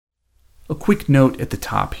A quick note at the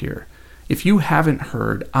top here. If you haven't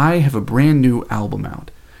heard, I have a brand new album out.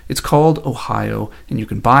 It's called Ohio, and you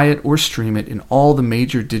can buy it or stream it in all the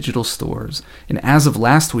major digital stores. And as of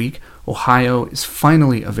last week, Ohio is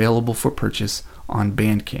finally available for purchase on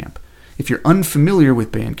Bandcamp. If you're unfamiliar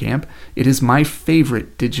with Bandcamp, it is my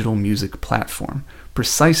favorite digital music platform,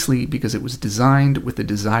 precisely because it was designed with the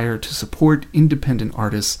desire to support independent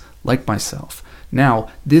artists like myself. Now,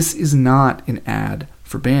 this is not an ad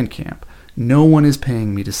for Bandcamp. No one is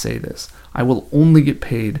paying me to say this. I will only get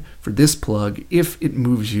paid for this plug if it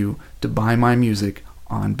moves you to buy my music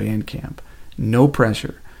on Bandcamp. No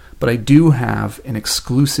pressure, but I do have an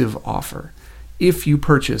exclusive offer. If you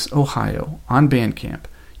purchase Ohio on Bandcamp,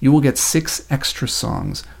 you will get 6 extra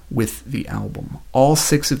songs with the album. All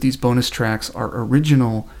 6 of these bonus tracks are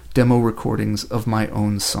original demo recordings of my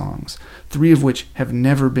own songs, 3 of which have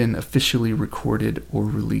never been officially recorded or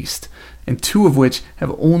released, and 2 of which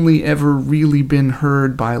have only ever really been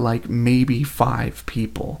heard by like maybe 5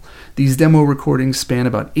 people. These demo recordings span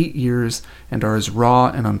about 8 years and are as raw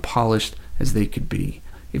and unpolished as they could be.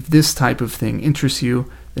 If this type of thing interests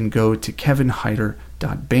you, then go to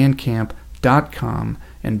kevinhyder.bandcamp.com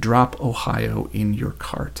and drop Ohio in your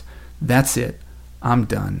cart. That's it. I'm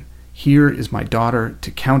done. Here is my daughter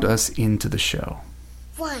to count us into the show.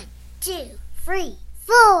 1, 2, 3,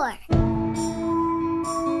 4.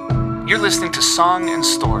 You're listening to Song and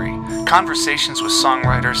Story, conversations with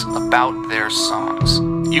songwriters about their songs.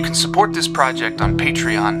 You can support this project on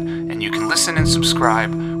Patreon, and you can listen and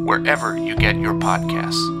subscribe wherever you get your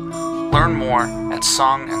podcasts. Learn more at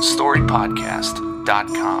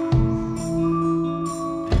songandstorypodcast.com.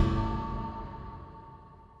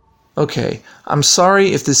 Okay, I'm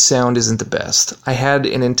sorry if this sound isn't the best. I had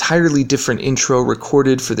an entirely different intro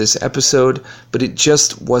recorded for this episode, but it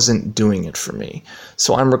just wasn't doing it for me.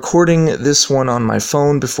 So I'm recording this one on my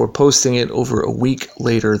phone before posting it over a week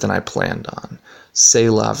later than I planned on. C'est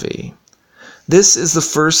la vie. This is the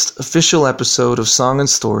first official episode of Song and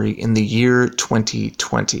Story in the year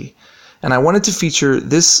 2020. And I wanted to feature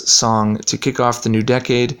this song to kick off the new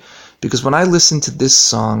decade because when I listen to this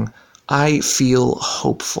song, I feel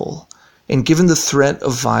hopeful. And given the threat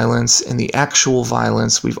of violence and the actual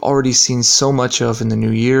violence we've already seen so much of in the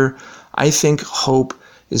new year, I think hope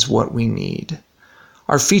is what we need.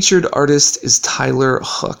 Our featured artist is Tyler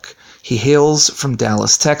Hook. He hails from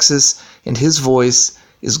Dallas, Texas, and his voice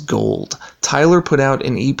is gold. Tyler put out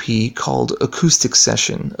an EP called Acoustic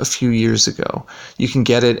Session a few years ago. You can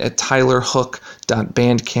get it at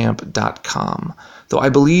tylerhook.bandcamp.com. Though I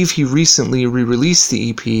believe he recently re-released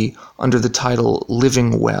the EP under the title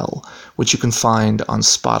Living Well, which you can find on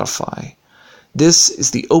Spotify. This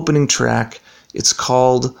is the opening track. It's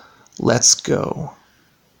called Let's Go.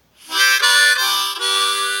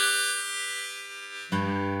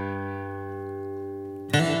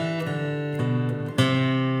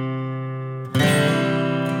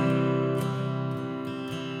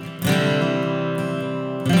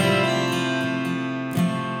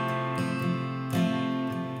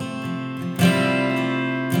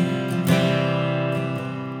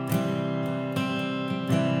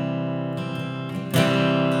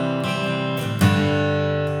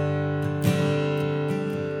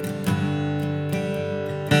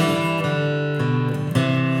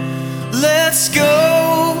 Let's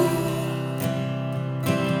go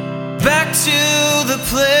back to the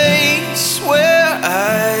place where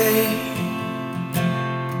I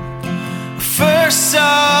first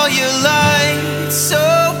saw your light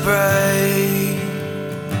so bright,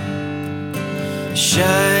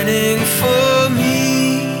 shining for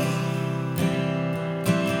me.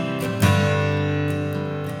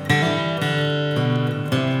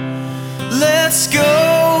 Let's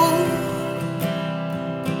go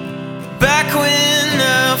back when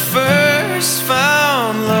I first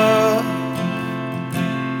found love,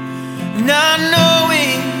 not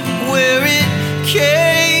knowing where it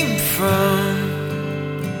came from,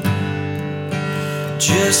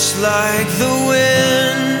 just like the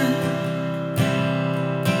wind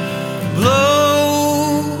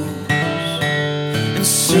blows, and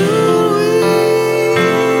soon we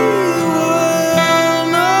will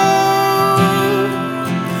know,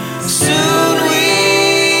 soon we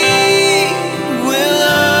will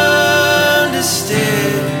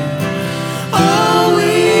understand all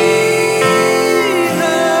we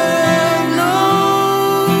have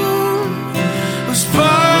known was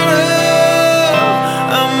part of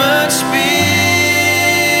a much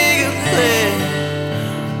bigger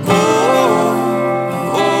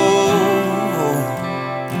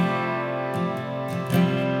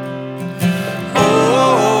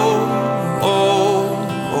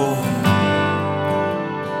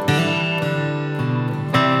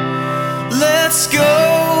Let's go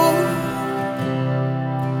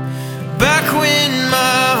back when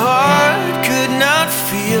my heart could not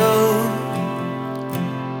feel,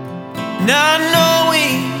 not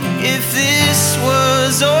knowing if this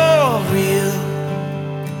was all real,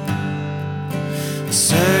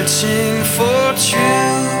 searching for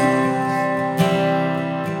truth.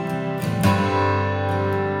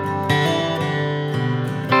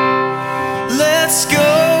 Let's go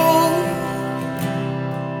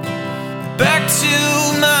back to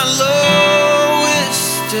my lowest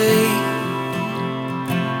state,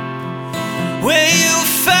 where you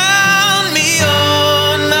found me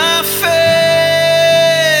on my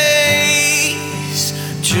face,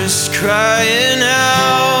 just crying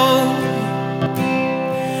out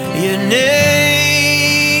your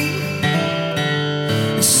name.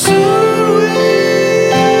 Soon we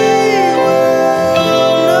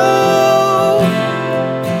will know.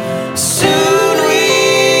 Soon we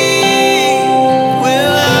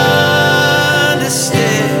will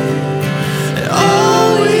understand that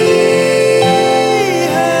all we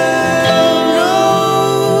have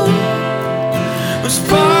known was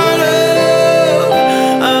part of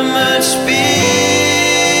a much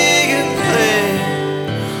bigger plan.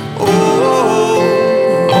 Oh,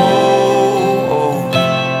 oh, oh,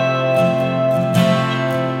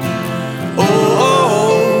 oh, oh,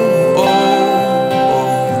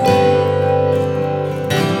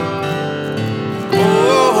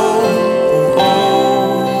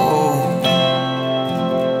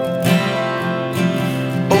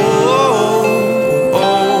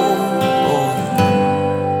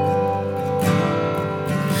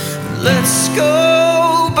 let's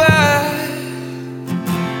go back.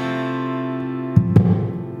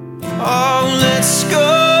 Oh, let's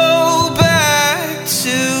go back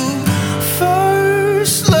to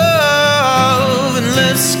first love, and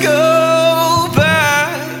let's go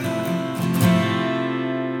back.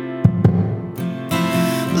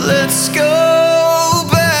 Let's go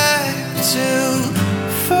back to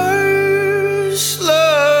first love.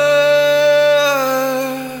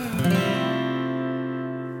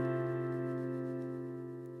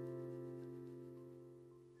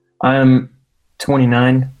 I'm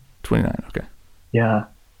 29. 29. Okay. Yeah,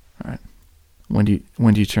 When do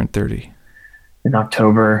you turn 30? in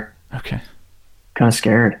October. Okay. Kind of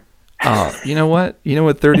scared. Oh, you know what? You know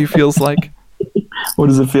what 30 feels like? What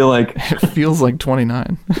does it feel like? It feels like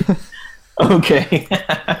 29. Okay.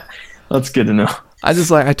 That's good to know. I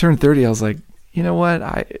turned 30. I was like, you know what?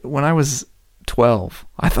 When I was 12,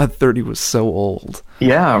 I thought 30 was so old.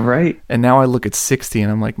 Yeah, right. And now I look at 60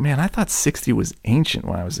 and I'm like, man, I thought 60 was ancient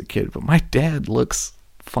when I was a kid, but my dad looks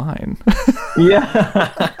fine.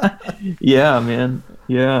 Yeah. Yeah, man.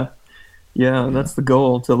 Yeah. Yeah, that's the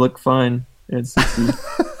goal, to look fine at 60.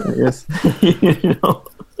 I guess. You know,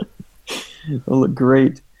 I'll look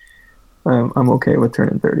great. I'm okay with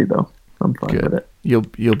turning 30 though. I'm fine with it.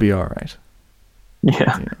 You'll be all right.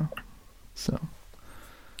 Yeah. You know? So,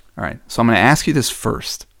 all right. So I'm going to ask you this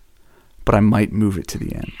first, but I might move it to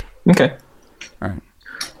the end. Okay. All right.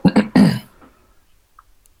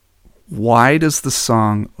 Why does the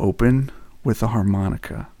song open with a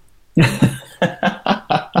harmonica?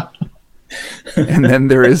 And then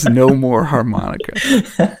there is no more harmonica.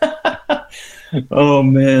 Oh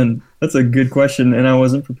man, that's a good question, and I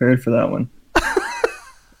wasn't prepared for that one.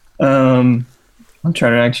 I'm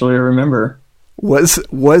trying to actually remember. Was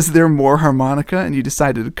there more harmonica and you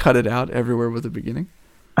decided to cut it out everywhere with a beginning?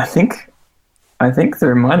 I think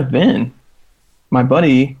there might have been. My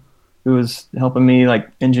buddy who was helping me like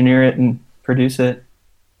engineer it and produce it,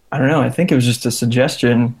 I don't know, I think it was just a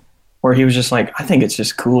suggestion where he was just like, I think it's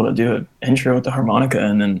just cool to do an intro with the harmonica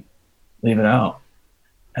and then leave it out.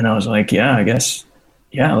 And I was like, yeah, I guess,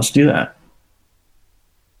 yeah, let's do that.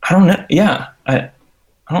 I don't know. Yeah, I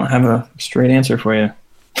don't have a straight answer for you.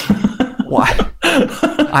 Why?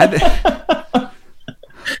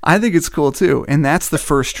 I think it's cool too. And that's the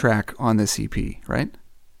first track on this EP, right?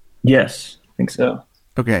 Yes, I think so.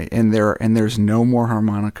 Okay, and there's no more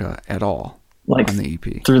harmonica at all, like on the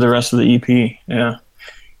EP. Through the rest of the EP, yeah.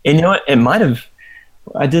 And you know what? It might have.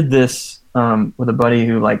 I did this with a buddy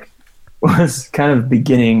who like was kind of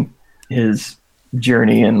beginning his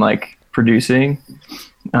journey in like producing,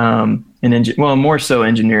 and more so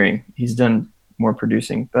engineering. He's done more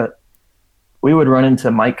producing, but we would run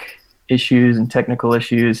into mic issues and technical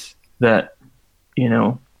issues that, you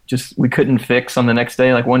know, just we couldn't fix on the next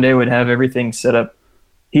day. Like one day we'd have everything set up.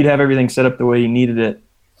 He'd have everything set up the way he needed it,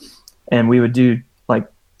 and we would do like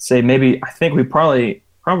say maybe I think we probably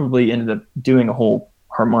ended up doing a whole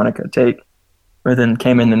harmonica take, but then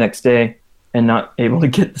came in the next day and not able to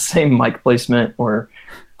get the same mic placement or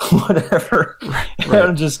whatever. Right.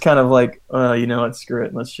 I'm just kind of like, you know what, screw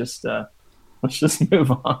it. Let's just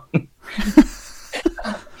move on.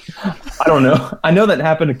 I don't know. I know that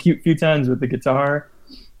happened a few times with the guitar.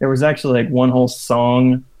 There was actually like one whole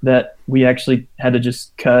song that we actually had to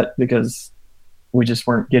just cut because we just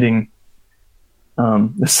weren't getting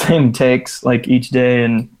the same takes like each day,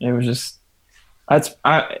 and it was just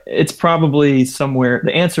it's probably somewhere.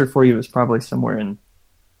 The answer for you is probably somewhere in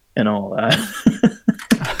all that.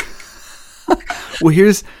 Well,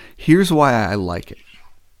 here's why I like it.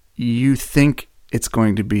 You think it's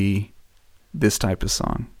going to be this type of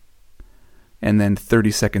song, and then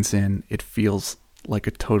 30 seconds in, it feels like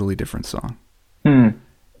a totally different song. And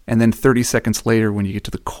then 30 seconds later, when you get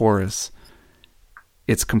to the chorus,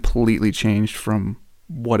 it's completely changed from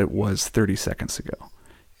what it was 30 seconds ago.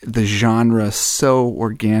 The genre so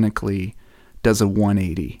organically does a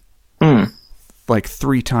 180, like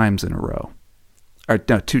 3 times in a row, or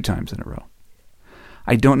no, 2 times in a row.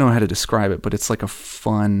 I don't know how to describe it, but it's like a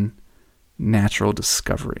fun, natural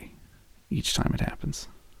discovery each time it happens.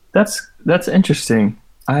 That's interesting.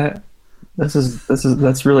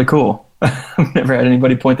 That's really cool. I've never had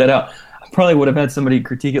anybody point that out. I probably would have had somebody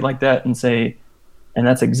critique it like that and say, and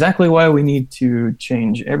that's exactly why we need to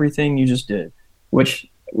change everything you just did. What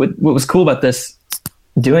was cool about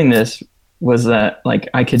doing this was that like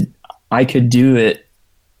I could do it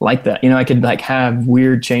like that. You know, I could like have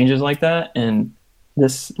weird changes like that, and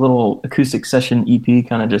this little acoustic session EP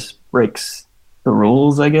kind of just breaks the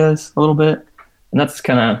rules, I guess, a little bit. And I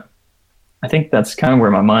think that's kind of where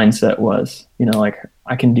my mindset was, you know, like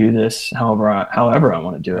I can do this however I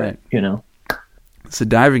want to do it, you know? So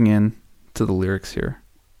diving in to the lyrics here,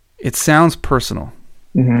 it sounds personal.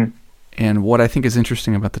 Mm-hmm. And what I think is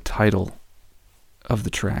interesting about the title of the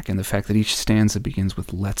track and the fact that each stanza begins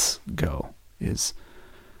with "let's go" is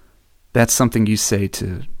that's something you say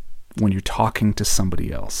to when you're talking to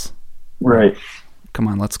somebody else. Right. Come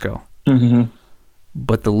on, let's go. Mm-hmm.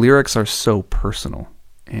 But the lyrics are so personal,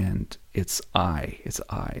 and it's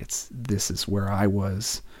this is where I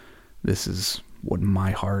was. This is what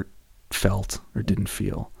my heart felt or didn't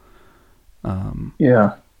feel.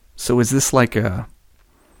 Yeah. So is this like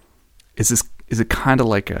is it kind of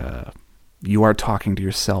like you are talking to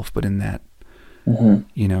yourself, but in that,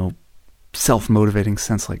 you know, self-motivating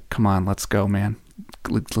sense, like, come on, let's go, man.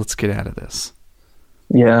 Let's get out of this.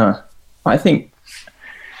 Yeah. I think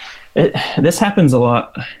this happens a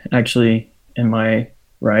lot actually in my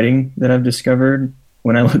writing that I've discovered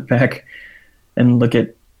when I look back and look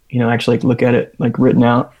at, you know, actually look at it like written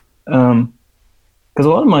out. Because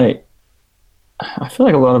I feel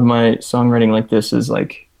like a lot of my songwriting like this is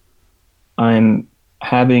like I'm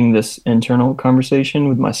having this internal conversation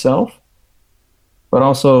with myself, but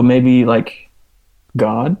also maybe like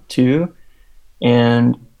God too.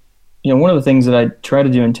 And, you know, one of the things that I try to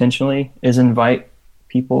do intentionally is invite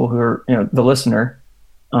people who are, you know, the listener,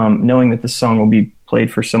 knowing that this song will be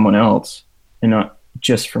played for someone else and not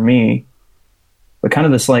just for me, but kind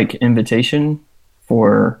of this like invitation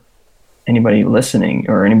for anybody listening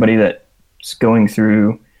or anybody that's going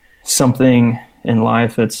through something in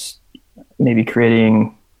life that's maybe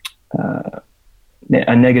creating a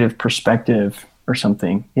negative perspective or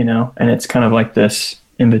something, you know, and it's kind of like this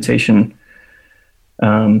invitation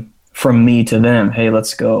from me to them. Hey,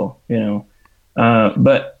 let's go, you know.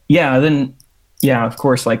 But yeah, then, yeah, of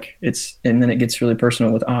course, like and then it gets really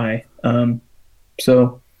personal with I.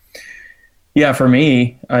 So yeah, for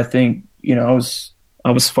me, I think, you know,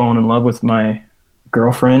 I was falling in love with my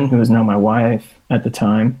girlfriend, who is now my wife at the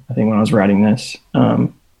time. I think when I was writing this, I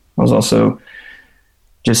was also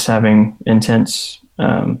just having an intense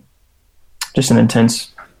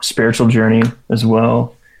spiritual journey as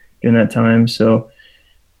well during that time. So,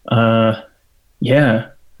 yeah,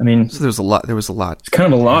 I mean, so there was a lot. It's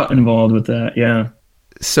kind of a lot involved with that. Yeah.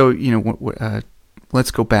 So, you know,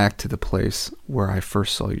 let's go back to the place where I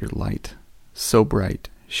first saw your light, so bright,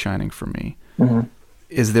 shining for me. Mm-hmm.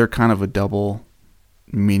 Is there kind of a double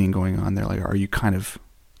meaning going on there? Like, are you kind of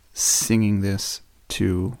singing this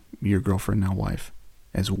to your girlfriend, now wife,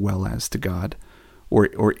 as well as to God?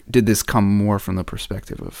 Or did this come more from the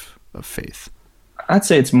perspective of faith? I'd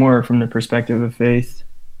say it's more from the perspective of faith.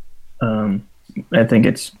 I think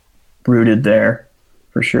it's rooted there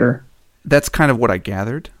for sure. That's kind of what I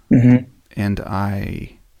gathered. Mm-hmm. And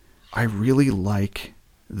I really like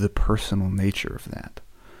the personal nature of that.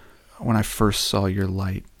 When I first saw your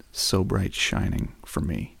light so bright shining for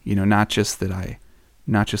me, you know, not just that I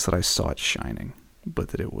saw it shining, but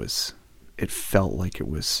that it felt like it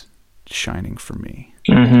was shining for me.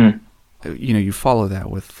 Mm-hmm. You know, you follow that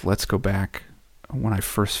with "Let's Go Back." When I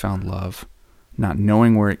first found love, not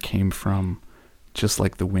knowing where it came from, just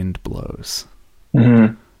like the wind blows.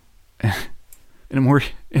 Mm-hmm. In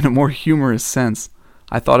a more humorous sense,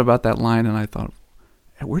 I thought about that line and I thought,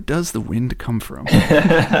 where does the wind come from?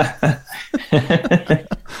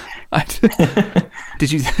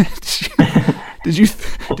 Did you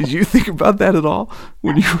think about that at all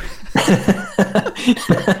when you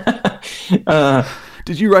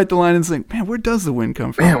did you write the line and think, man, where does the wind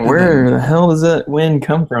come from? Man, where the hell does that wind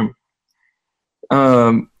come from?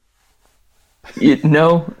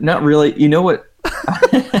 No, not really. You know what?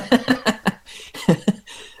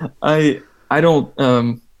 I don't.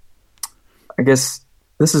 I guess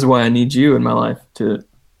this is why I need you in my life to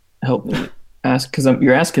help me ask, because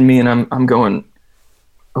you're asking me and I'm going,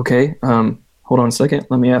 okay. Hold on a second.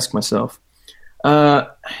 Let me ask myself. I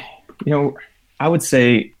would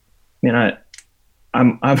say,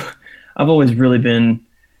 I've always really been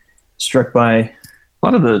struck by a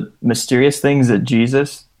lot of the mysterious things that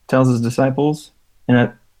Jesus tells his disciples.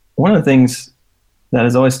 And one of the things that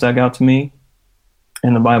has always stuck out to me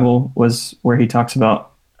in the Bible was where he talks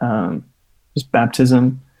about just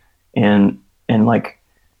baptism and like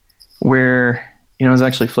where, I was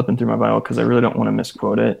actually flipping through my Bible because I really don't want to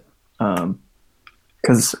misquote it.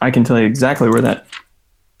 Because I can tell you exactly where that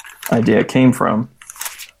idea came from.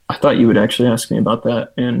 I thought you would actually ask me about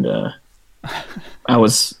that, and I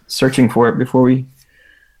was searching for it before we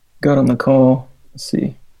got on the call. Let's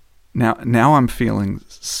see. Now I'm feeling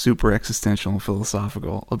super existential and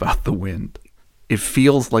philosophical about the wind. It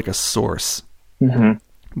feels like a source,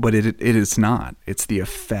 but it is not. It's the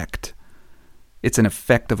effect. It's an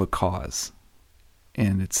effect of a cause,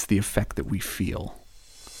 and it's the effect that we feel.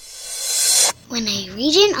 When a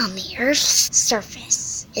region on the Earth's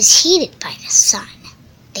surface is heated by the sun,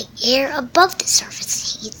 the air above the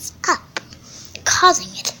surface heats up,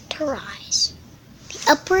 causing it to rise.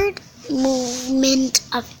 The upward movement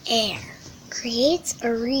of air creates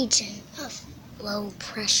a region of low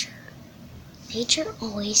pressure. Nature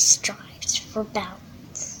always strives for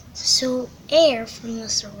balance. So air from the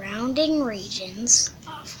surrounding regions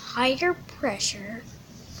of higher pressure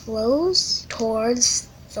flows towards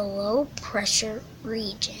the low pressure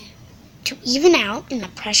region to even out in the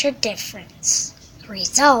pressure difference. The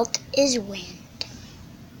result is wind.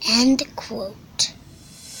 End quote.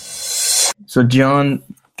 So John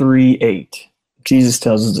 3:8, Jesus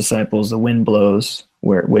tells his disciples, the wind blows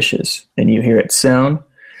where it wishes, and you hear its sound,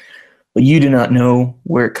 but you do not know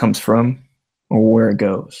where it comes from or where it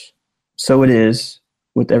goes. So it is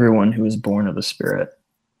with everyone who is born of the Spirit.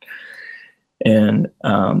 And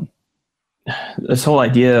this whole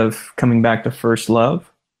idea of coming back to first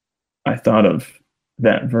love, I thought of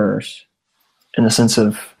that verse in the sense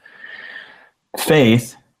of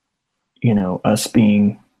faith, us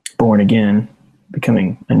being born again,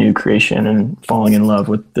 becoming a new creation and falling in love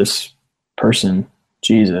with this person,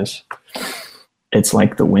 Jesus. It's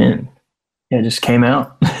like the wind. It just came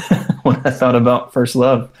out when I thought about first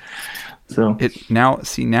love. So now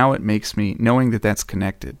it makes me, knowing that that's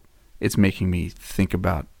connected, it's making me think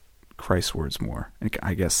about Christ's words more.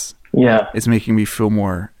 I guess. Yeah. It's making me feel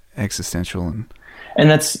more existential and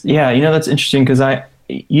that's that's interesting because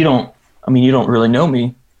you don't really know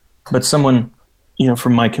me, but someone,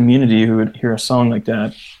 from my community who would hear a song like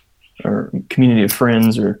that, or community of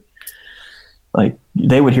friends, or like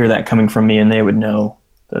they would hear that coming from me and they would know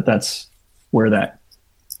that that's where that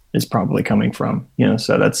is probably coming from,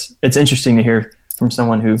 so it's interesting to hear from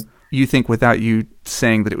someone who, you think without you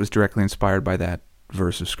saying that it was directly inspired by that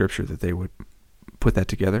verse of scripture that they would put that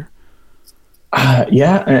together?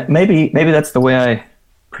 Maybe that's the way I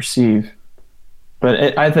perceive,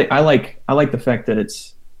 but I think I like the fact that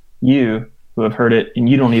it's you who have heard it and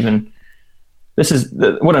you don't even,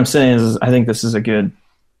 what I'm saying is I think this is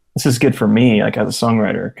good for me, like as a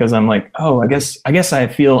songwriter, because I'm like, I guess I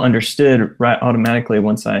feel understood right automatically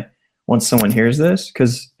once someone hears this,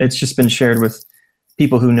 because it's just been shared with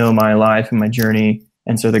people who know my life and my journey,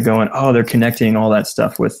 and so they're going, they're connecting all that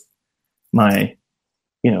stuff with my,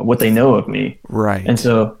 what they know of me, right? And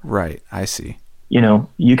so, right, I see.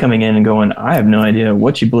 You coming in and going, I have no idea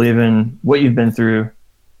what you believe in, what you've been through.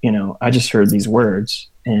 I just heard these words,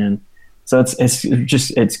 and so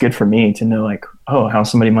it's good for me to know, like, how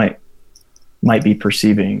somebody might be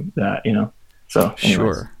perceiving that, So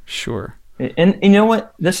anyways. Sure. And you know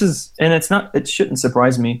what? It shouldn't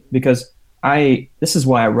surprise me, because this is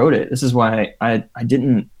why I wrote it. This is why I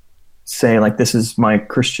didn't say like, this is my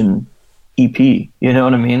Christian EP. You know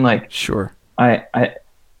what I mean? Like, sure.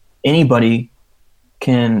 Anybody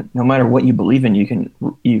can, no matter what you believe in, you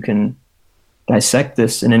can dissect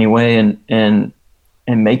this in any way and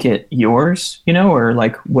make it yours, or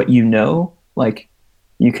like what Like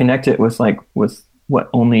you connect it with what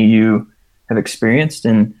only you have experienced.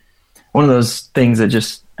 And one of those things that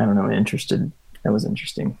just, I don't know, that was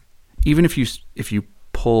interesting. Even if you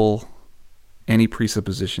pull any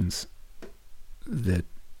presuppositions that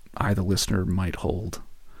I, the listener, might hold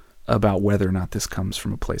about whether or not this comes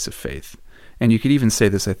from a place of faith, and you could even say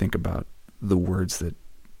this, I think, about the words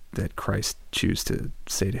that Christ chose to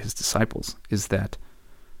say to his disciples, is that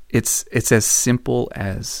it's as simple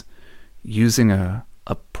as using a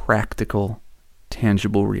practical,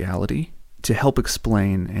 tangible reality to help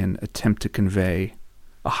explain and attempt to convey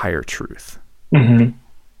a higher truth. Mm-hmm.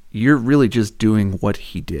 You're really just doing what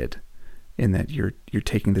he did, in that you're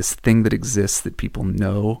taking this thing that exists that people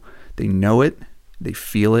know, they know it, they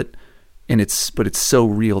feel it, but it's so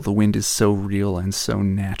real. The wind is so real and so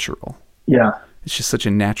natural. Yeah. It's just such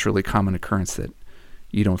a naturally common occurrence that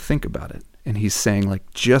you don't think about it. And he's saying,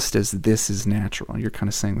 like, just as this is natural, you're kind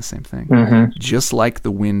of saying the same thing. Mm-hmm. Just like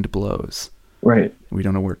the wind blows. Right. We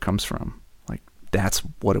don't know where it comes from. Like, that's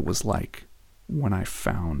what it was like when I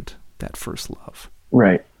found that first love.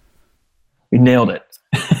 Right. You nailed it.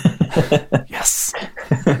 Yes.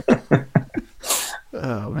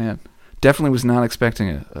 Oh, man. Definitely was not expecting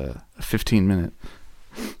a 15-minute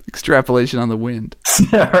extrapolation on the wind.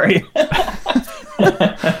 Sorry.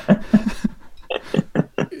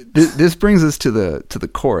 This brings us to the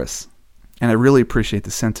chorus, and I really appreciate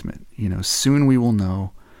the sentiment. Soon we will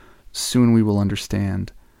know, soon we will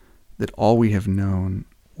understand that all we have known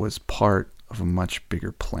was part of a much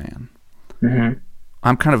bigger plan. Mm-hmm.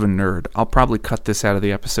 I'm kind of a nerd. I'll probably cut this out of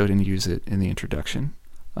the episode and use it in the introduction.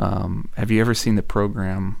 Have you ever seen the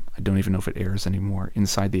program, I don't even know if it airs anymore,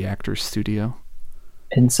 Inside the Actors Studio?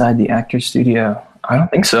 Inside the Actors Studio? I don't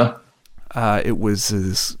think so. It was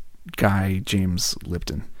this guy, James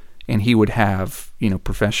Lipton, and he would have,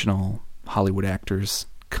 professional Hollywood actors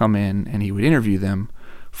come in, and he would interview them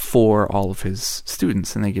for all of his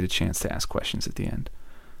students, and they get a chance to ask questions at the end.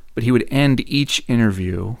 But he would end each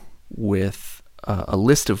interview with a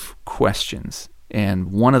list of questions,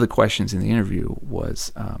 and one of the questions in the interview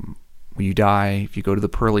was, when you die, if you go to the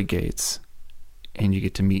pearly gates and you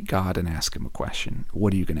get to meet God and ask him a question,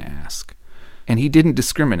 what are you going to ask? And he didn't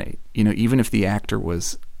discriminate. Even if the actor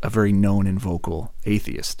was a very known and vocal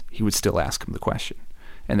atheist, he would still ask him the question,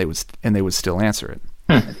 and they would still answer it.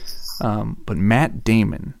 But Matt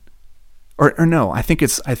Damon, or no, I think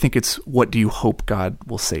it's what do you hope God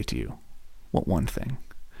will say to you? What one thing?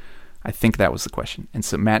 I think that was the question. And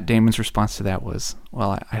so Matt Damon's response to that was,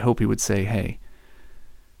 well, I hope he would say, hey,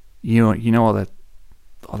 you know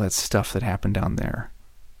all that stuff that happened down there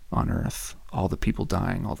on Earth, all the people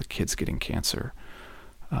dying, all the kids getting cancer,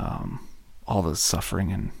 all the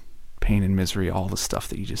suffering and pain and misery, all the stuff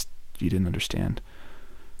that you didn't understand.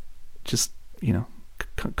 Just,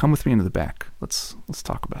 come with me into the back. Let's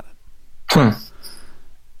talk about it.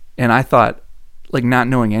 And I thought, like, not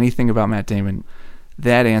knowing anything about Matt Damon,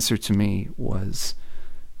 that answer to me was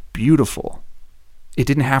beautiful. It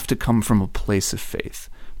didn't have to come from a place of faith,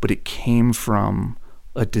 but it came from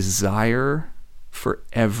a desire for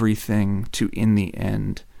everything to, in the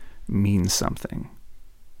end, mean something.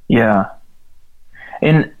 Yeah.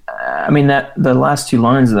 And I mean, that the last two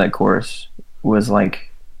lines of that chorus was like,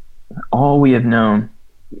 all we have known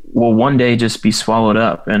will one day just be swallowed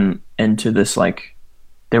up and into this, like,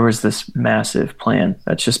 there was this massive plan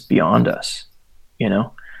that's just beyond us,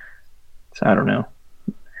 So I don't know.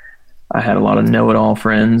 I had a lot of know-it-all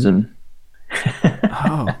friends, and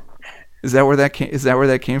oh, is that where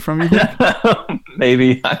that came from? You think?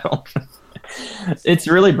 Maybe, I don't. It's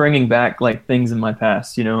really bringing back, like, things in my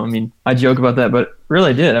past. I mean, I joke about that, but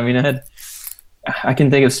really did. I mean, I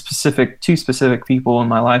can think of two specific people in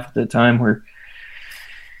my life at the time were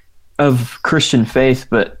of Christian faith,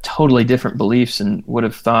 but totally different beliefs, and would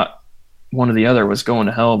have thought one or the other was going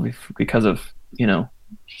to hell because of,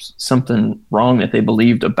 something wrong that they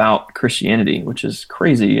believed about Christianity, which is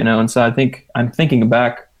crazy, And so I think I'm thinking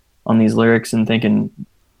back on these lyrics and thinking,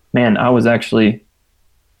 man, I was actually,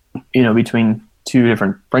 between two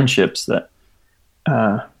different friendships that,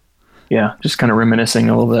 just kind of reminiscing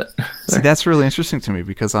a little bit. See, that's really interesting to me,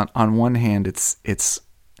 because on one hand, it's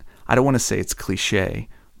I don't want to say it's cliche,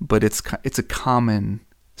 but it's a common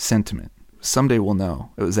sentiment. Someday we'll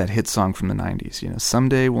know. It was that hit song from the 90s.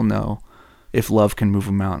 Someday we'll know if love can move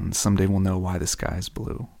a mountain. Someday we'll know why the sky is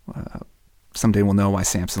blue. Someday we'll know why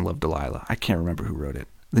Samson loved Delilah. I can't remember who wrote it.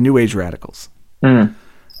 The New Age Radicals. Mm.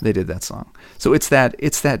 They did that song. So it's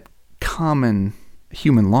that common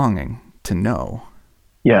human longing to know.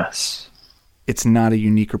 Yes. It's not a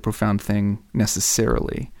unique or profound thing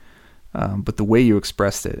necessarily, but the way you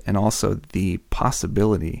expressed it, and also the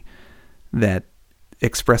possibility that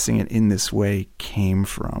expressing it in this way came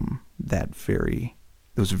from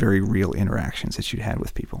those very real interactions that you'd had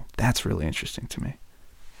with people. That's really interesting to me.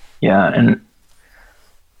 Yeah, and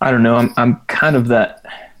I don't know. I'm kind of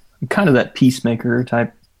that peacemaker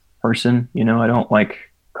type person. You know, I don't like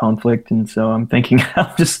conflict, and so I'm thinking.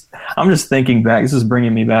 I'm just thinking back. This is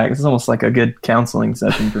bringing me back. This is almost like a good counseling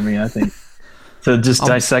session for me, I think, to just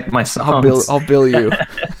dissect my songs. I'll bill you.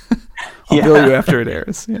 I'll bill you after it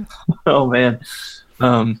airs. Yeah. Oh man.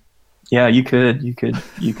 Yeah, you could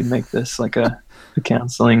make this like a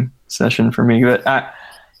counseling session for me. But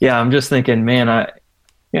I'm just thinking, man, I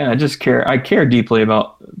care deeply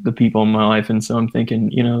about the people in my life. And so I'm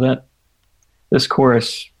thinking, you know, that this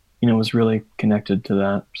chorus, you know, was really connected to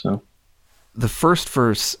that. So the first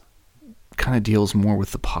verse kind of deals more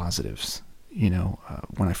with the positives. You know,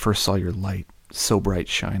 when I first saw your light so bright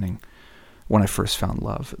shining, when I first found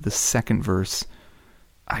love. The second verse,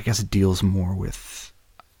 I guess, deals more with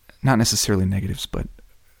not necessarily negatives, but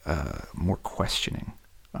more questioning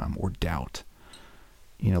or doubt.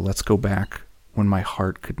 You know, let's go back when my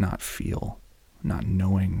heart could not feel, not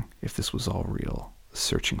knowing if this was all real,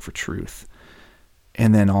 searching for truth.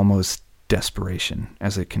 And then almost desperation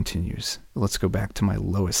as it continues. Let's go back to my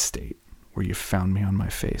lowest state where you found me on my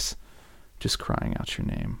face, just crying out your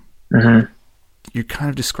name. Mm-hmm. You're kind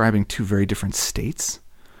of describing two very different states.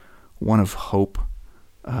 One of hope,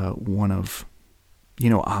 one of, you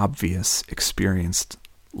know, obvious, experienced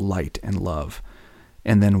light and love,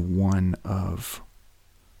 and then one of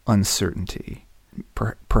uncertainty,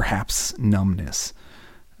 perhaps numbness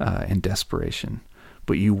and desperation.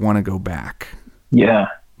 But you want to go back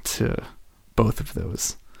to both of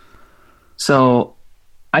those. So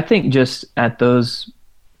I think just at those,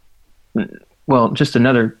 well, just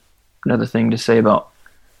another thing to say about,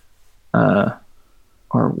 or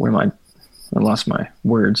where I lost my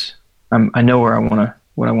words. I know what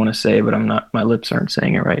I want to say, but my lips aren't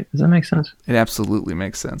saying it right. Does that make sense? It absolutely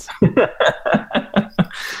makes sense.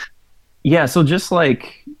 Yeah. So just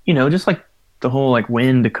like the whole like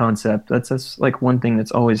wind concept, that's like one thing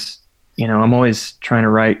that's always, you know, I'm always trying to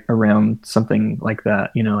write around something like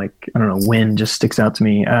that, you know, like, I don't know, wind just sticks out to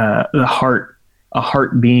me. A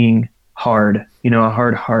heart being hard, you know, a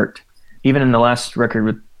hard heart. Even in the last record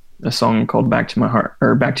with a song called Back to My Heart,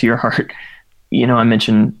 or Back to Your Heart, you know, I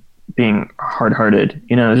mentioned being hard-hearted.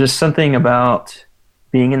 You know, there's just something about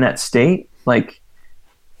being in that state. Like,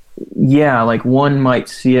 yeah, like one might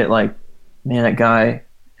see it like, man, that guy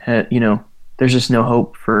had, you know, there's just no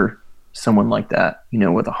hope for someone like that, you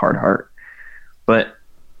know, with a hard heart. But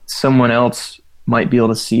someone else might be able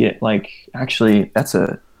to see it like, actually, that's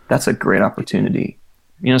a great opportunity.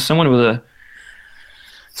 You know, someone with a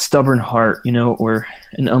stubborn heart, you know, or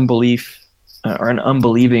an unbelief or an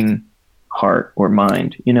unbelieving heart or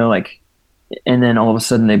mind, you know, like, and then all of a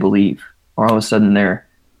sudden they believe, or all of a sudden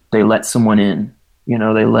they let someone in, you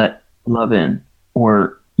know, they let love in,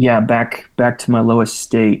 or back to my lowest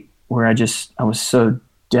state where I was so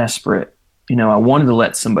desperate, you know, I wanted to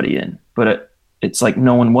let somebody in, but it's like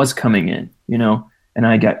no one was coming in, you know, and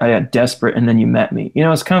I got desperate, and then you met me, you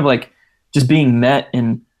know, it's kind of like just being met.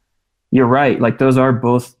 And you're right, like those are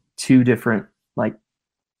both two different like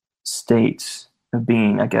states of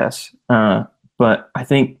being, I guess. But I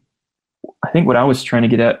think what I was trying to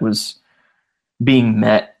get at was being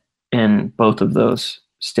met in both of those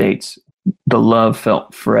states. The love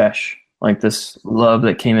felt fresh, like this love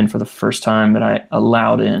that came in for the first time that I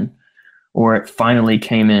allowed in, or it finally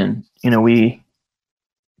came in. You know, we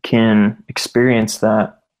can experience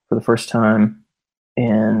that for the first time,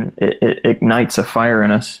 and it ignites a fire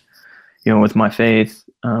in us, you know, with my faith,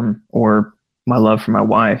 or my love for my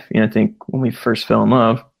wife. You know, I think when we first fell in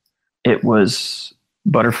love, it was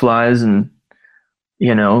butterflies and,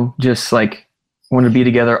 you know, just like wanted to be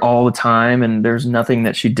together all the time. And there's nothing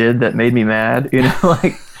that she did that made me mad, you know,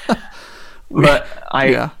 like, but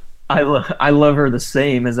I love her the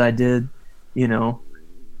same as I did, you know,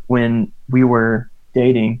 when we were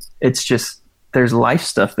dating. It's just, there's life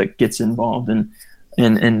stuff that gets involved, and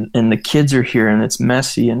the kids are here, and it's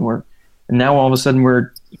messy, and now all of a sudden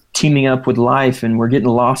we're teaming up with life, and we're getting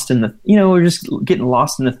lost in we're just getting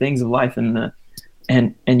lost in the things of life, and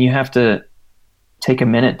you have to take a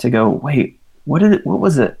minute to go, wait, what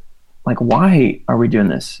was it? Like, why are we doing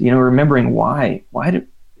this? You know, remembering why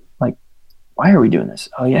are we doing this?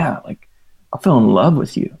 Oh yeah, like I fell in love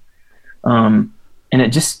with you. And it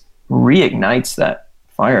just reignites that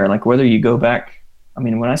fire. Like whether you go back, I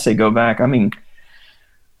mean, when I say go back, I mean,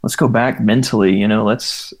 let's go back mentally, you know,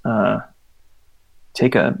 let's,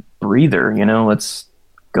 take a breather, you know, let's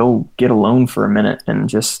go get alone for a minute and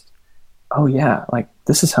just, oh yeah, like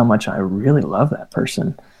this is how much I really love that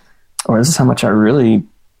person, or this is how much I really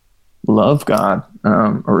love God,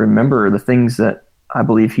 or remember the things that I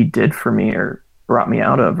believe he did for me or brought me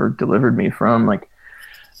out of or delivered me from. Like,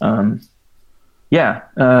 I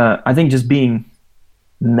think just being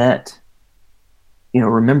met,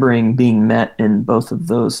 remembering being met in both of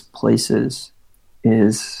those places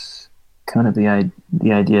is kind of the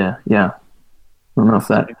idea. Yeah. I don't know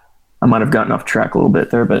if I might have gotten off track a little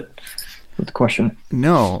bit there, but with the question.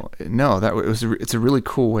 No, it's a really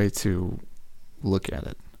cool way to look at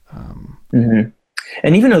it.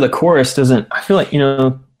 And even though the chorus doesn't, I feel like,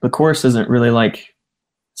 the chorus doesn't really like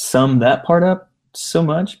sum that part up so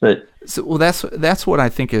much, but that's what I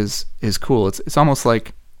think is cool. It's almost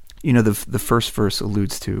like, the first verse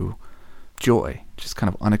alludes to joy, just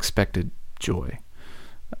kind of unexpected joy,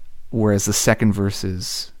 whereas the second verse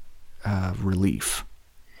is relief.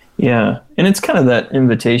 Yeah, and it's kind of that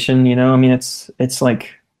invitation, I mean, it's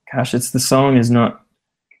like, gosh, the song is not,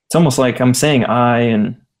 it's almost like I'm saying I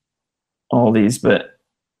and all these, but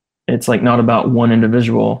it's like not about one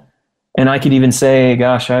individual. And I could even say,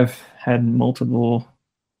 gosh, I've had multiple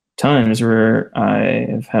times where I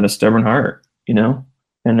have had a stubborn heart, and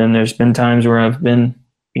then there's been times where I've been,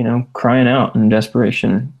 crying out in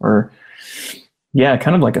desperation, or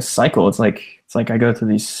kind of like a cycle. It's like I go through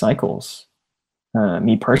these cycles.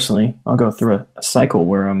 Me personally, I'll go through a cycle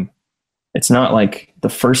where it's not like the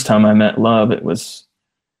first time I met love, it was,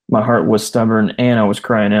 my heart was stubborn and I was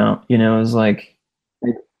crying out. It was like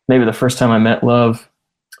maybe the first time I met love,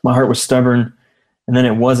 my heart was stubborn and then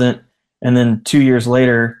it wasn't. And then 2 years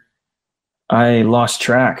later, I lost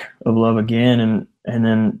track of love again and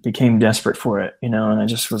then became desperate for it, and I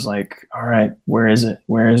just was like, all right, where is it?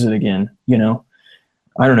 Where is it again? I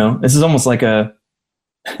don't know. This is almost like the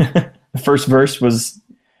first verse was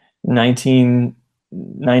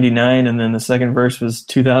 1999 and then the second verse was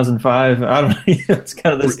 2005. I don't know. It's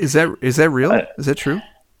kind of this. Is that real? Is that true?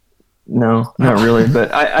 No, not really.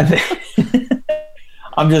 But I think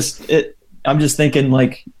I'm just thinking,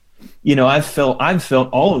 like, I've felt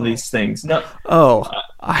all of these things. No. Oh,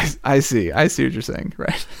 I see what you're saying.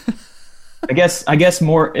 Right. I guess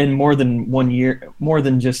more than 1 year, more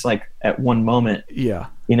than just like at one moment. Yeah.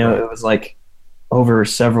 It was like over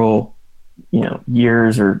several,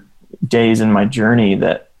 years or days in my journey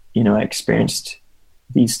that, I experienced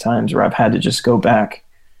these times where I've had to just go back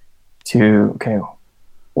to, okay,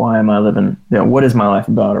 why am I living? What is my life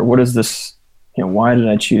about? Or what is this, why did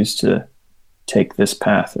I choose to take this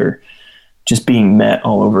path? Or just being met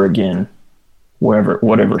all over again,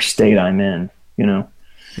 whatever state I'm in,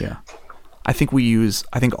 Yeah. I think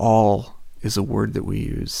all is a word that we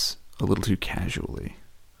use a little too casually.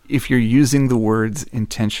 If you're using the words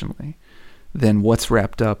intentionally, then what's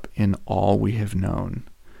wrapped up in all we have known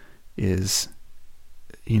is,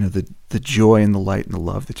 the joy and the light and the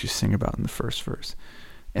love that you sing about in the first verse,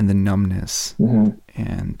 and the numbness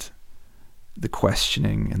and the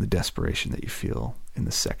questioning and the desperation that you feel in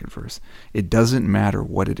the second verse. It doesn't matter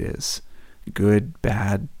what it is, good,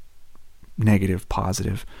 bad, negative,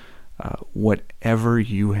 positive, whatever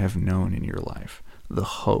you have known in your life, the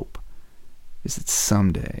hope is that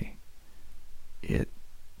someday it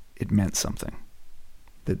meant something,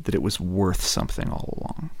 that it was worth something all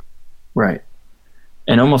along. Right.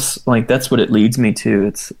 And almost like that's what it leads me to.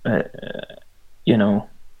 It's,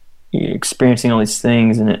 experiencing all these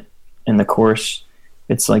things and in the course,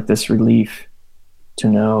 it's like this relief to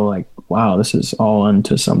know, like, wow, this is all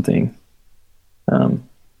unto something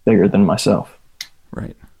bigger than myself.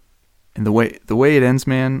 Right. And the way it ends,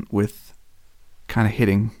 man, with kind of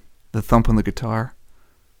hitting the thump on the guitar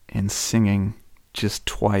and singing just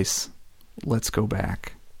twice, let's go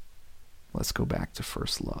back to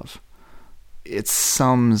first love. It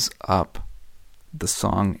sums up the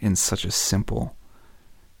song in such a simple,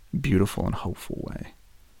 beautiful, and hopeful way.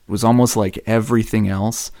 It was almost like everything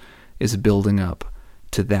else is building up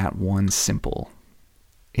to that one simple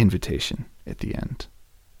invitation at the end.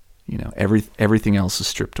 Everything else is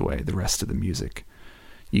stripped away, the rest of the music.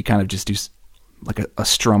 You kind of just do like a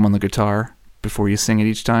strum on the guitar before you sing it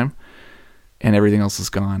each time, and everything else is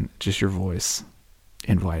gone, just your voice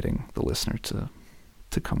inviting the listener to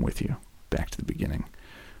come with you back to the beginning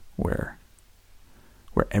where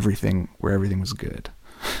everything was good.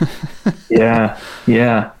 Yeah.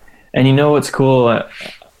 And what's cool?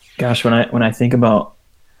 Gosh, when I think about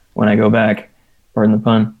when I go back, pardon the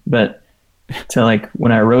pun, but to like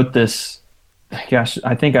when I wrote this, gosh,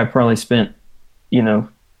 I think I probably spent,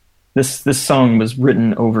 this song was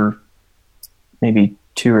written over maybe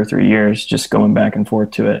 2 or 3 years, just going back and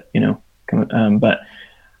forth to it, but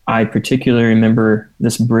I particularly remember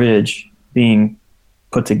this bridge being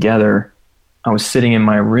put together. I was sitting in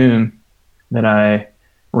my room that I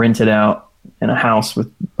rented out in a house with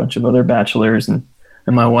a bunch of other bachelors, and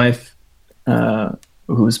my wife, who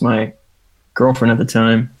was my girlfriend at the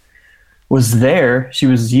time, was there. She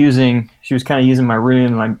was kind of using my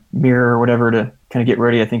room, my mirror or whatever, to kind of get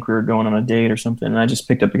ready. I think we were going on a date or something. And I just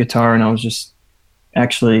picked up the guitar and I was just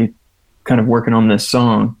actually kind of working on this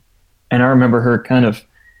song. And I remember her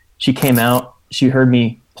she came out, she heard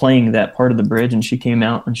me playing that part of the bridge, and she came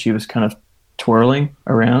out and she was kind of twirling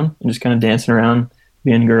around and just kind of dancing around,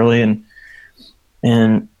 being girly.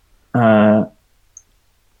 And I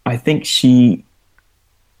think she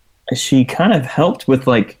kind of helped with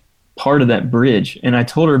like part of that bridge. And I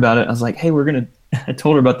told her about it. I was like, hey, I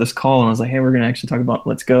told her about this call, and I was like, hey, we're going to actually talk about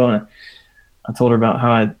Let's Go. And I told her about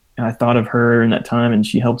how I thought of her in that time, and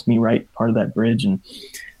she helped me write part of that bridge. And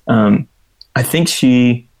I think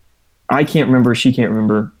I can't remember, she can't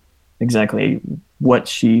remember exactly what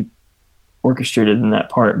she orchestrated in that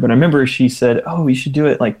part, but I remember she said, oh, you should do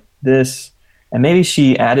it like this. And maybe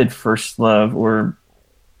she added First Love, or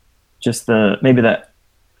just maybe that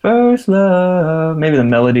First Love, maybe the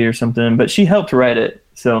melody or something, but she helped write it.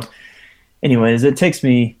 So anyways, it takes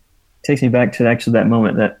me back to actually that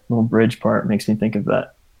moment. That little bridge part makes me think of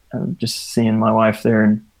that. Just seeing my wife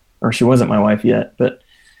there, or she wasn't my wife yet,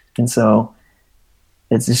 and so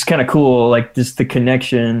it's just kind of cool, like just the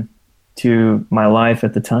connection to my life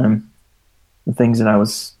at the time, the things that I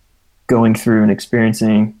was going through and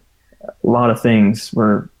experiencing. A lot of things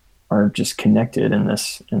are just connected in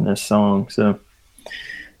this song. So,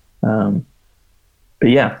 but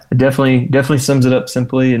yeah, it definitely sums it up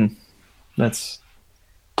simply, and that's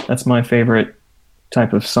my favorite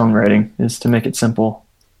type of songwriting, is to make it simple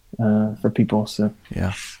for people. So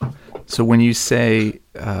yeah. So when you say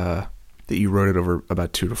that you wrote it over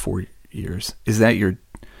about 2 to 4 years, is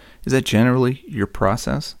that generally your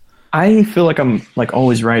process? I feel like I'm like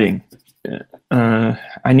always writing.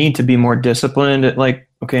 I need to be more disciplined at like,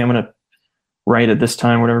 okay, I'm going to write at this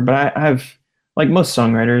time, whatever. But I've, like most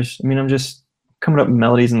songwriters, I mean, I'm just coming up with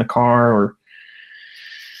melodies in the car, or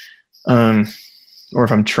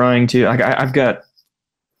if I'm trying to, I've got,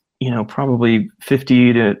 probably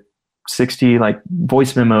 50 to 60 like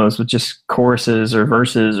voice memos with just choruses or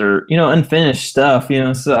verses or, unfinished stuff,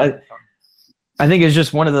 so I think it's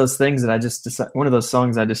just one of those things that one of those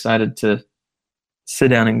songs I decided to sit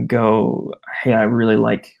down and go, hey, I really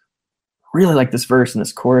like this verse and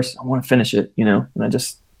this chorus. I want to finish it, and I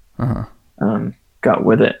just got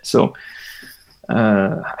with it. So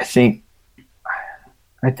I think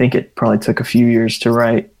it probably took a few years to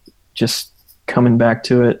write, just coming back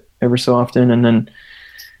to it ever so often, and then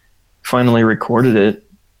finally recorded it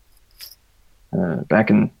back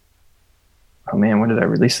in, oh man, when did I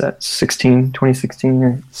release that? 2016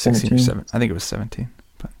 or 16 or 17? I think it was 17.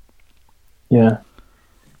 But yeah.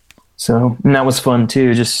 So, and that was fun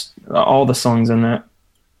too. Just all the songs in that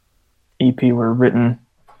EP were written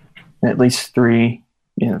at least 3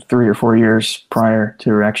 or 4 years prior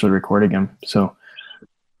to actually recording them. So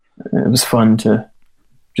it was fun to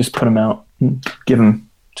just put them out and give them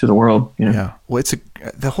to the world. Yeah. Well,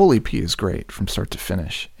 the whole EP is great from start to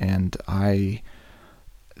finish. And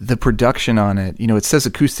the production on it, it says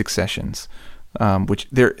acoustic sessions, which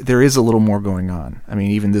there is a little more going on. I mean,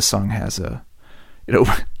 even this song has it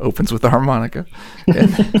opens with a harmonica.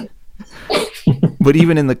 But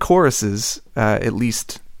even in the choruses, at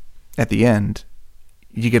least at the end,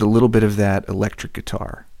 you get a little bit of that electric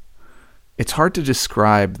guitar. It's hard to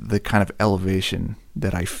describe the kind of elevation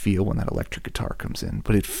that I feel when that electric guitar comes in,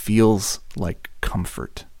 but it feels like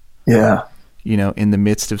comfort. Yeah. In the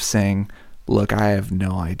midst of saying, look, I have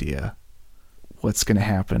no idea what's going to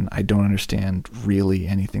happen. I don't understand really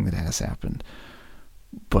anything that has happened.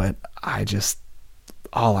 But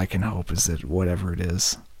all I can hope is that whatever it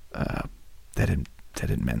is, that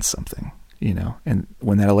it meant something, And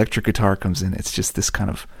when that electric guitar comes in, it's just this kind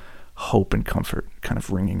of hope and comfort kind of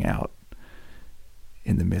ringing out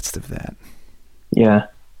in the midst of that. Yeah,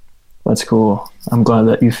 that's cool. I'm glad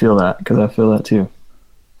that you feel that, because I feel that too.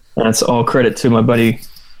 And that's all credit to my buddy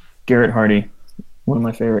Garrett Hardy, one of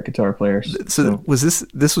my favorite guitar players. So was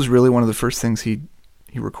this was really one of the first things he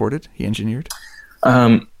recorded, he engineered?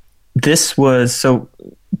 This was, so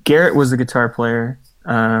Garrett was the guitar player.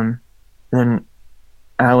 Then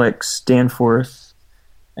Alex Danforth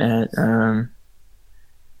at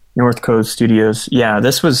North Coast Studios. Yeah,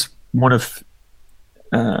 this was one of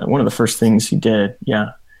the first things he did.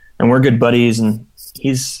 Yeah, and we're good buddies, and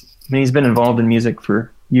he's been involved in music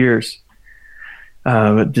for years,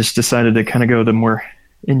 but just decided to kind of go the more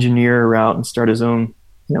engineer route and start his own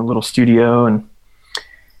little studio. And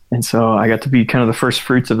And so I got to be kind of the first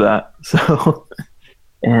fruits of that. So,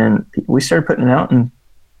 and we started putting it out, and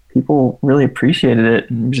people really appreciated it,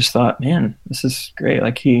 and just thought, man, this is great.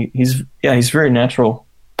 Like he's very natural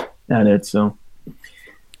at it. So, all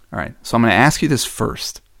right. So I'm going to ask you this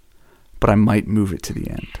first, but I might move it to the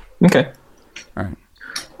end. Okay. All right.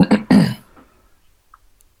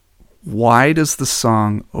 Why does the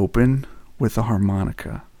song open with a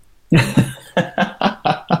harmonica?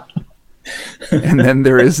 And then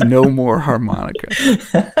there is no more harmonica.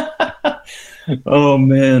 Oh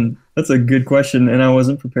man, that's a good question, and I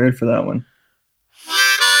wasn't prepared for that one.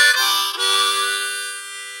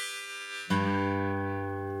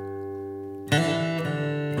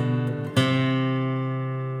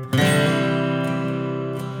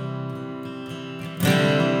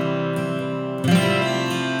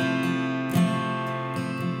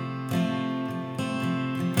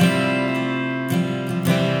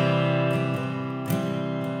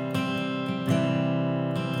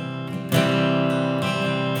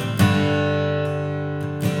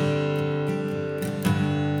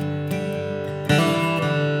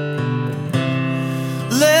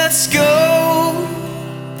 Let's go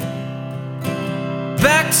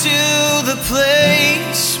back to the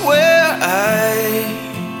place where I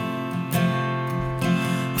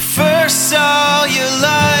first saw your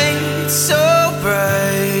light so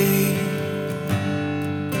bright,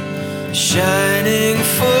 shining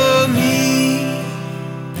for me.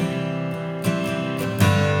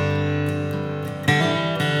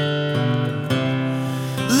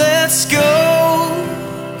 Let's go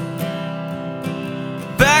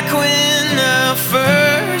back when I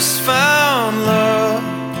first found love,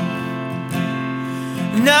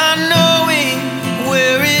 not knowing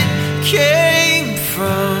where it came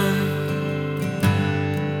from,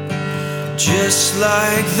 just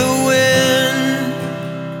like the wind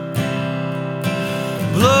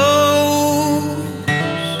blows,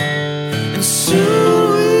 and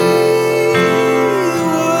soon we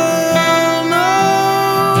will know,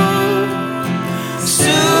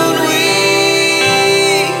 soon we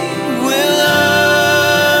will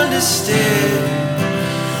understand.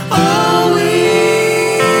 All we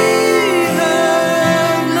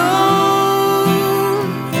have known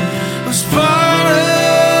was part of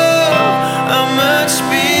a much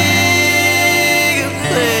bigger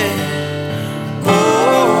plan. Oh,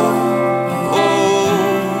 oh,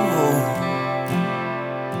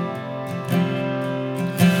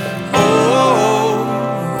 oh,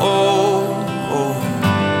 oh, oh, oh.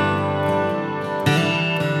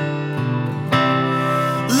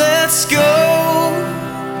 Let's go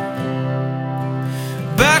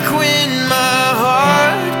back when my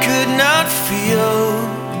heart could not feel,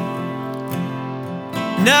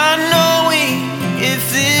 not knowing if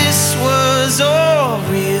this was all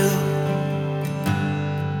real,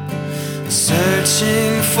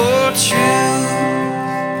 searching for truth.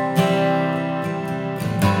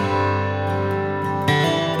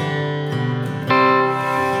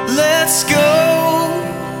 Let's go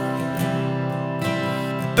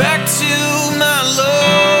back to my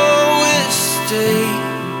lowest state,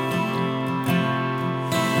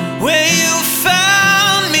 where you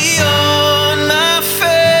found me on my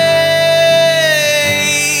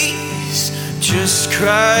face, just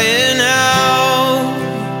crying out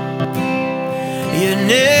your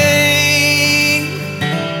name.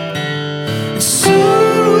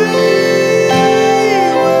 Soon we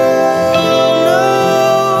will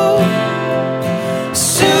know,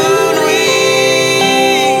 soon we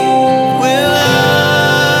will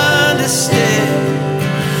understand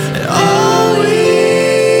that all we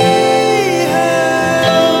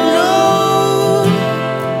have known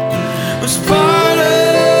was part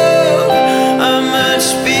of a much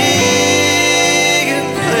bigger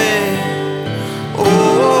plan. Oh,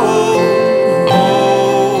 oh,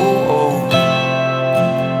 oh,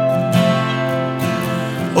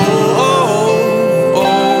 oh, oh,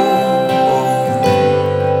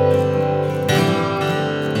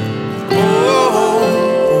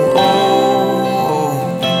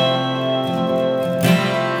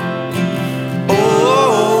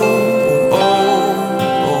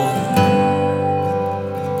 oh,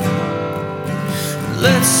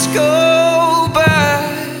 let's go back.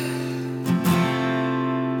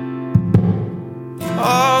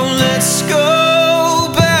 Oh, let's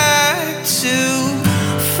go back to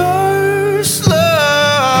first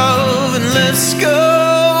love, and let's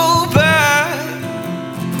go back.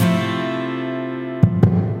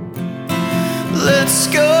 Let's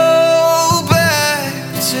go back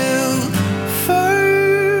to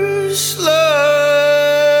first love.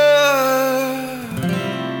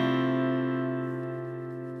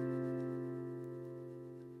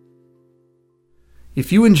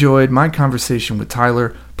 If you enjoyed my conversation with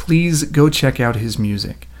Tyler, please go check out his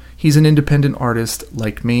music. He's an independent artist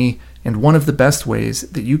like me, and one of the best ways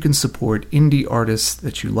that you can support indie artists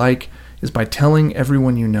that you like is by telling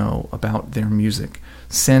everyone you know about their music.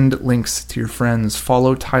 Send links to your friends,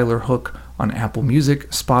 follow Tyler Hook on Apple Music,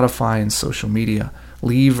 Spotify, and social media.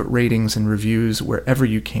 Leave ratings and reviews wherever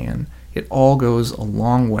you can. It all goes a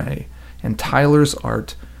long way, and Tyler's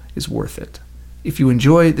art is worth it. If you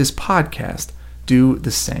enjoy this podcast, do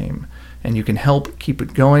the same. And you can help keep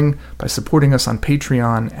it going by supporting us on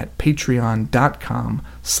Patreon at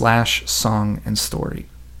patreon.com/songandstory.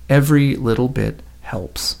 Every little bit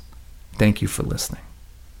helps. Thank you for listening.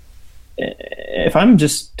 If I'm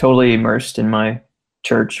just totally immersed in my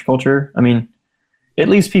church culture, I mean, it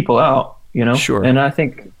leaves people out, you know? Sure. And I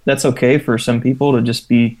think that's okay for some people to just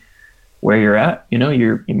be where you're at. You know,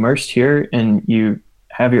 you're immersed here and you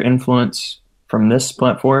have your influence from this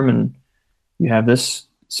platform and you have this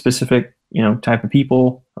specific, you know, type of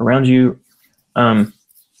people around you.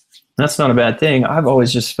 That's not a bad thing. I've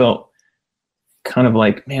always just felt kind of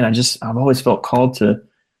like, man, I've always felt called to,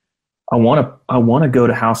 I want to go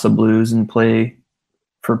to House of Blues and play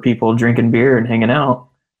for people drinking beer and hanging out.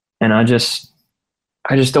 And I just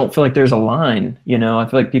don't feel like there's a line, you know. I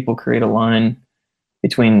feel like people create a line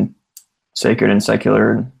between sacred and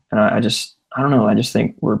secular. And I don't know. I just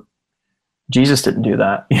think Jesus didn't do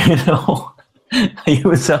that, you know. He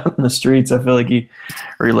was out in the streets. I feel like he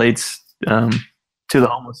relates to the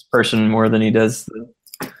homeless person more than he does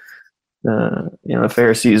the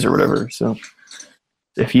Pharisees or whatever. So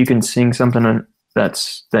if you can sing something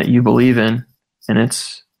that you believe in and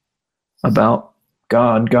it's about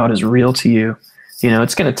God is real to you, you know,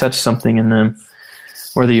 it's going to touch something in them,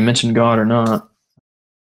 whether you mention God or not.